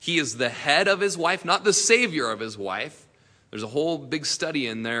 He is the head of his wife, not the savior of his wife. There's a whole big study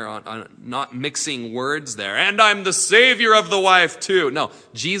in there on not mixing words there. And I'm the savior of the wife too. No,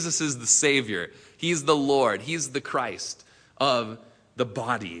 Jesus is the savior. He's the Lord. He's the Christ of the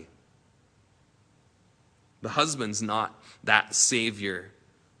body. The husband's not that savior,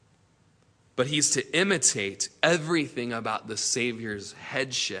 but he's to imitate everything about the Savior's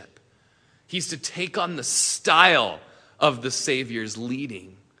headship. He's to take on the style of the Savior's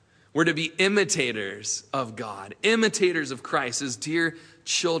leading. We're to be imitators of God, imitators of Christ as dear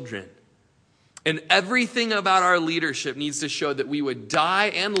children. And everything about our leadership needs to show that we would die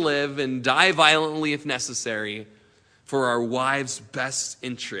and live and die violently if necessary for our wives' best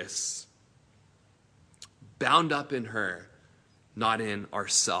interests, bound up in her, not in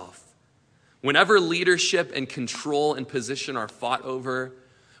ourself. Whenever leadership and control and position are fought over,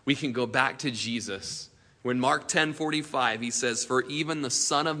 we can go back to Jesus. When Mark 10:45, he says, "For even the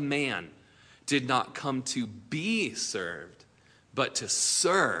Son of Man did not come to be served, but to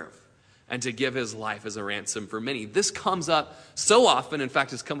serve and to give his life as a ransom for many." This comes up so often. In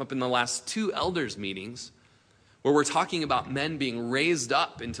fact, it's come up in the last 2 elders meetings where we're talking about men being raised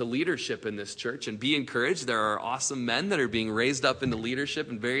up into leadership in this church. And be encouraged, there are awesome men that are being raised up into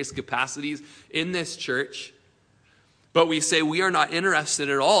leadership in various capacities in this church. But we say we are not interested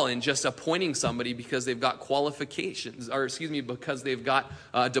at all in just appointing somebody because they've got qualifications, because they've got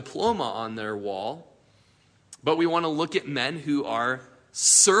a diploma on their wall. But we want to look at men who are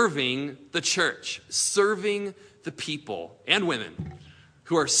serving the church, serving the people, and women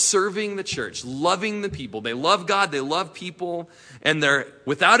who are serving the church, loving the people. They love God, they love people, and they're,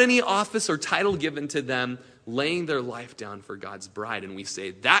 without any office or title given to them, laying their life down for God's bride. And we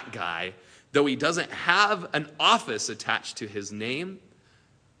say that guy, though he doesn't have an office attached to his name,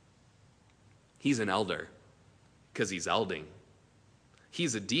 he's an elder because he's elding.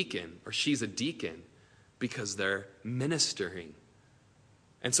 He's a deacon or she's a deacon because they're ministering.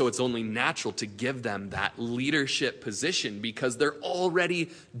 And so it's only natural to give them that leadership position because they're already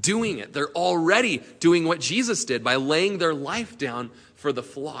doing it. They're already doing what Jesus did by laying their life down for the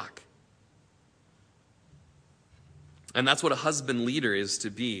flock. And that's what a husband leader is to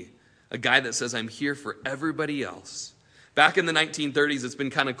be. A guy that says, I'm here for everybody else. Back in the 1930s, it's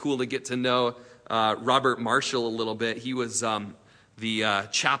been kind of cool to get to know Robert Marshall a little bit. He was the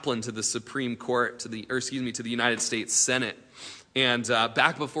chaplain to the Supreme Court, to the United States Senate. And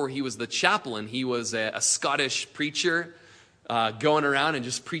back before he was the chaplain, he was a Scottish preacher going around and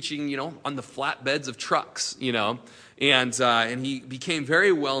just preaching, on the flatbeds of trucks, And he became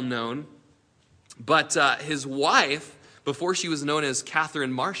very well known. But his wife, before she was known as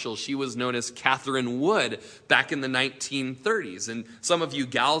Catherine Marshall, she was known as Catherine Wood back in the 1930s. And some of you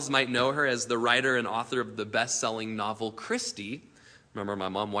gals might know her as the writer and author of the best-selling novel Christie. Remember my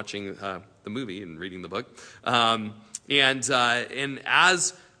mom watching the movie and reading the book. And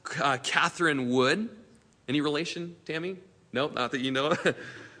as Catherine Wood, any relation, Tammy? No, not that you know.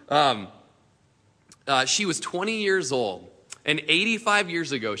 She was 20 years old. And 85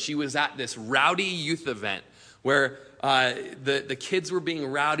 years ago, she was at this rowdy youth event where the kids were being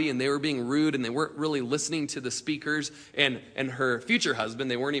rowdy and they were being rude and they weren't really listening to the speakers. And her future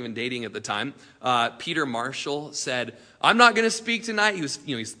husband, they weren't even dating at the time, Peter Marshall, said, I'm not going to speak tonight. He's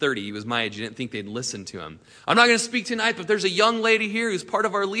 30. He was my age. You didn't think they'd listen to him. I'm not going to speak tonight, but there's a young lady here who's part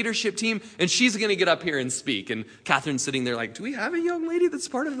of our leadership team, and she's going to get up here and speak. And Catherine's sitting there like, do we have a young lady that's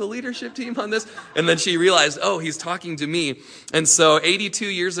part of the leadership team on this? And then she realized, oh, he's talking to me. And so 82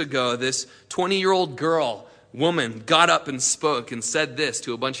 years ago, this 20-year-old woman got up and spoke and said this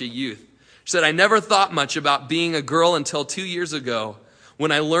to a bunch of youth. She said, I never thought much about being a girl until 2 years ago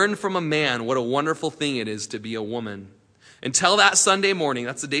when I learned from a man what a wonderful thing it is to be a woman. Until that Sunday morning,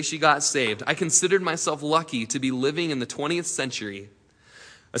 that's the day she got saved, I considered myself lucky to be living in the 20th century,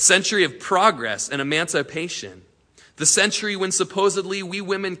 a century of progress and emancipation, the century when supposedly we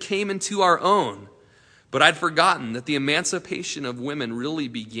women came into our own. But I'd forgotten that the emancipation of women really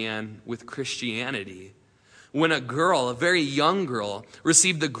began with Christianity. When a girl, a very young girl,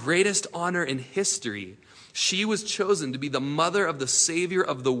 received the greatest honor in history, she was chosen to be the mother of the Savior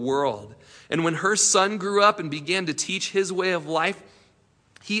of the world. And when her son grew up and began to teach his way of life,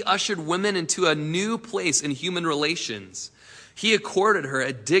 he ushered women into a new place in human relations. He accorded her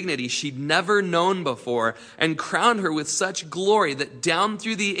a dignity she'd never known before and crowned her with such glory that down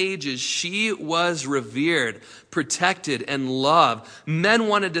through the ages she was revered, protected, and loved. Men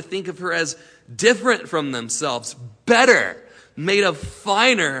wanted to think of her as different from themselves, better, made of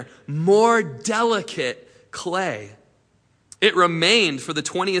finer, more delicate clay. It remained for the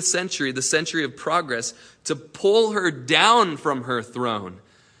 20th century, the century of progress, to pull her down from her throne.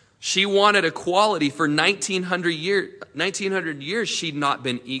 She wanted equality for 1900 years. She'd not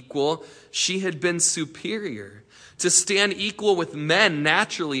been equal. She had been superior. To stand equal with men,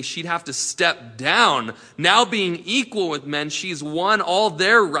 naturally, she'd have to step down. Now being equal with men, she's won all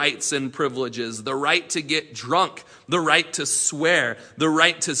their rights and privileges. The right to get drunk, the right to swear, the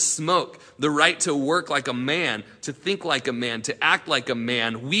right to smoke, the right to work like a man, to think like a man, to act like a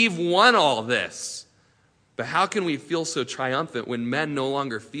man. We've won all this. But how can we feel so triumphant when men no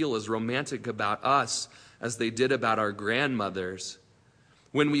longer feel as romantic about us as they did about our grandmothers?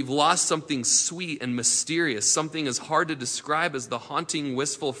 When we've lost something sweet and mysterious, something as hard to describe as the haunting,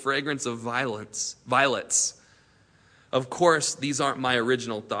 wistful fragrance of violets. Of course, these aren't my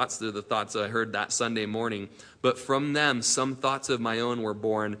original thoughts. They're the thoughts I heard that Sunday morning. But from them, some thoughts of my own were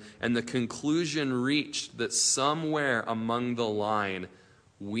born, and the conclusion reached that somewhere among the line,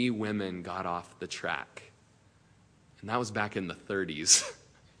 we women got off the track. And that was back in the 30s.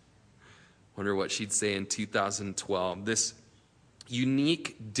 Wonder what she'd say in 2012. This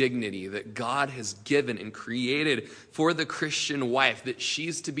unique dignity that God has given and created for the Christian wife, that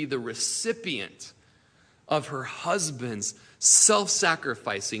she's to be the recipient of her husband's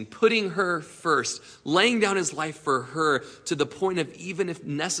self-sacrificing, putting her first, laying down his life for her to the point of, even if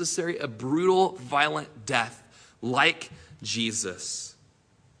necessary, a brutal, violent death like Jesus.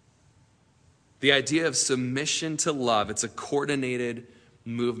 The idea of submission to love, it's a coordinated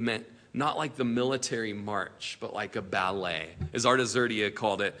movement, not like the military march, but like a ballet. As Artaxerxes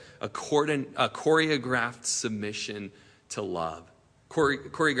called it, a choreographed submission to love.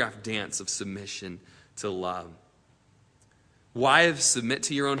 Choreographed dance of submission to love. Wives, submit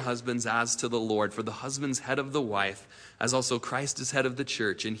to your own husbands as to the Lord, for the husband's head of the wife, as also Christ is head of the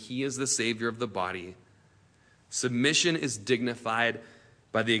church, and he is the Savior of the body. Submission is dignified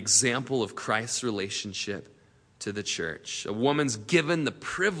by the example of Christ's relationship to the church. A woman's given the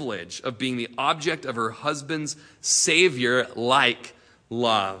privilege of being the object of her husband's Savior-like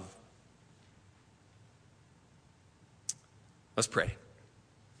love. Let's pray.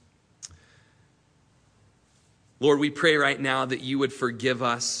 Lord, we pray right now that you would forgive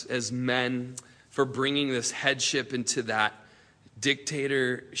us as men for bringing this headship into that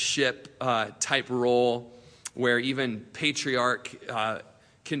dictatorship type role where even patriarch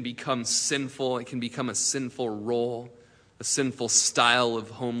can become sinful. It can become a sinful role, a sinful style of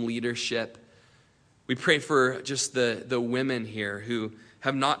home leadership. We pray for just the women here who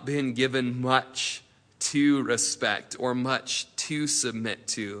have not been given much to respect or much to submit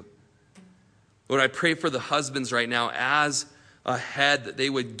to. Lord, I pray for the husbands right now as a head, that they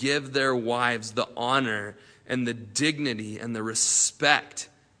would give their wives the honor and the dignity and the respect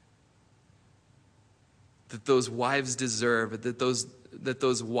that those wives deserve, that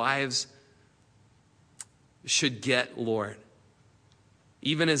those wives should get, Lord.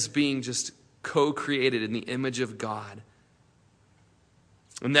 even as being just co-created in the image of God.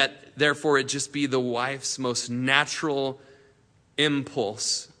 And that, therefore, it just be the wife's most natural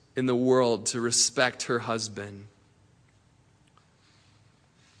impulse in the world to respect her husband.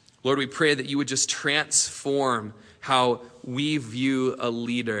 Lord, we pray that you would just transform how we view a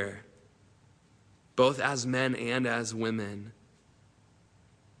leader, both as men and as women.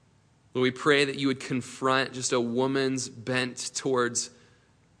 Lord, we pray that you would confront just a woman's bent towards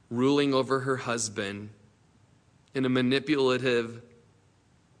ruling over her husband in a manipulative,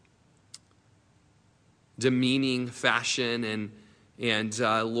 demeaning fashion, and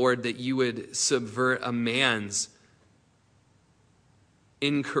Lord, that you would subvert a man's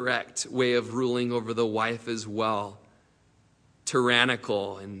incorrect way of ruling over the wife as well,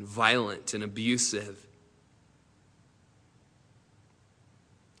 tyrannical and violent and abusive.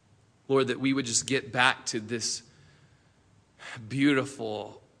 Lord, that we would just get back to this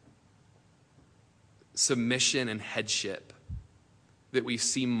beautiful submission and headship that we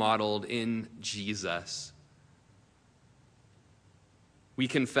see modeled in Jesus. We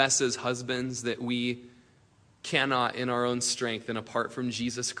confess as husbands that we cannot, in our own strength and apart from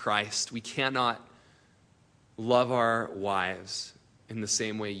Jesus Christ, we cannot love our wives in the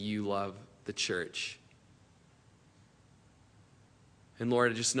same way you love the church. And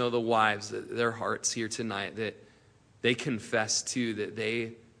Lord, I just know the wives, that their hearts here tonight, that they confess too that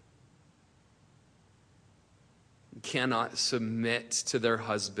they cannot submit to their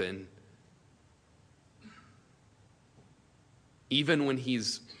husband even when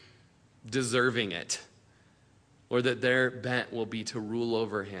he's deserving it, or that their bent will be to rule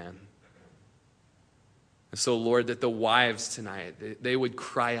over him. And so, Lord, that the wives tonight, they would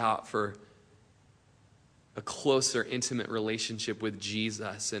cry out for a closer, intimate relationship with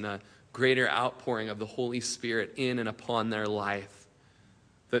Jesus and a greater outpouring of the Holy Spirit in and upon their life,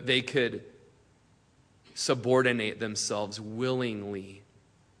 that they could subordinate themselves willingly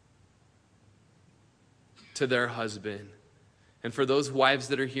to their husband. And for those wives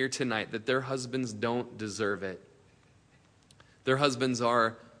that are here tonight, that their husbands don't deserve it. Their husbands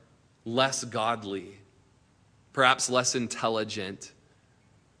are less godly, perhaps less intelligent,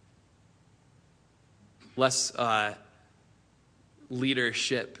 less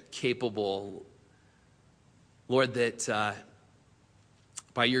leadership capable. Lord, that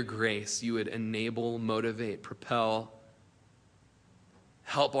by your grace, you would enable, motivate, propel,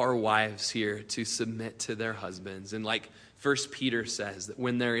 help our wives here to submit to their husbands. And like 1 Peter says, that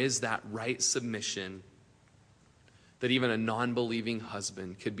when there is that right submission, that even a non-believing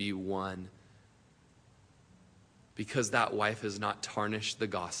husband could be won because that wife has not tarnished the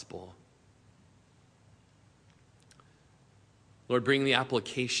gospel. Lord, bring the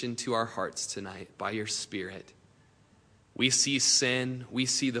application to our hearts tonight by your Spirit. We see sin, we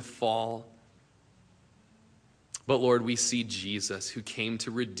see the fall, but Lord, we see Jesus who came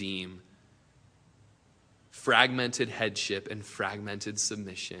to redeem fragmented headship and fragmented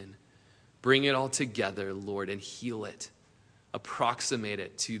submission. Bring it all together, Lord, and heal it. Approximate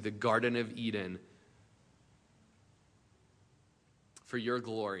it to the Garden of Eden for your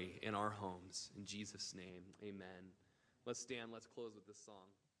glory in our homes. In Jesus' name, amen. Let's stand. Let's close with this song.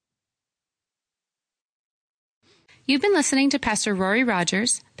 You've been listening to Pastor Rory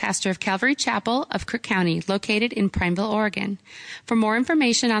Rogers, pastor of Calvary Chapel of Crook County, located in Prineville, Oregon. For more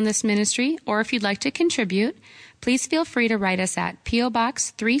information on this ministry, or if you'd like to contribute, please feel free to write us at P.O.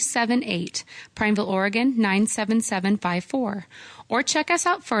 Box 378, Prineville, Oregon 97754, or check us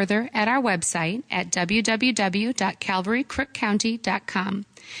out further at our website at www.calvarycrookcounty.com.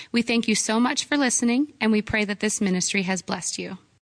 We thank you so much for listening, and we pray that this ministry has blessed you.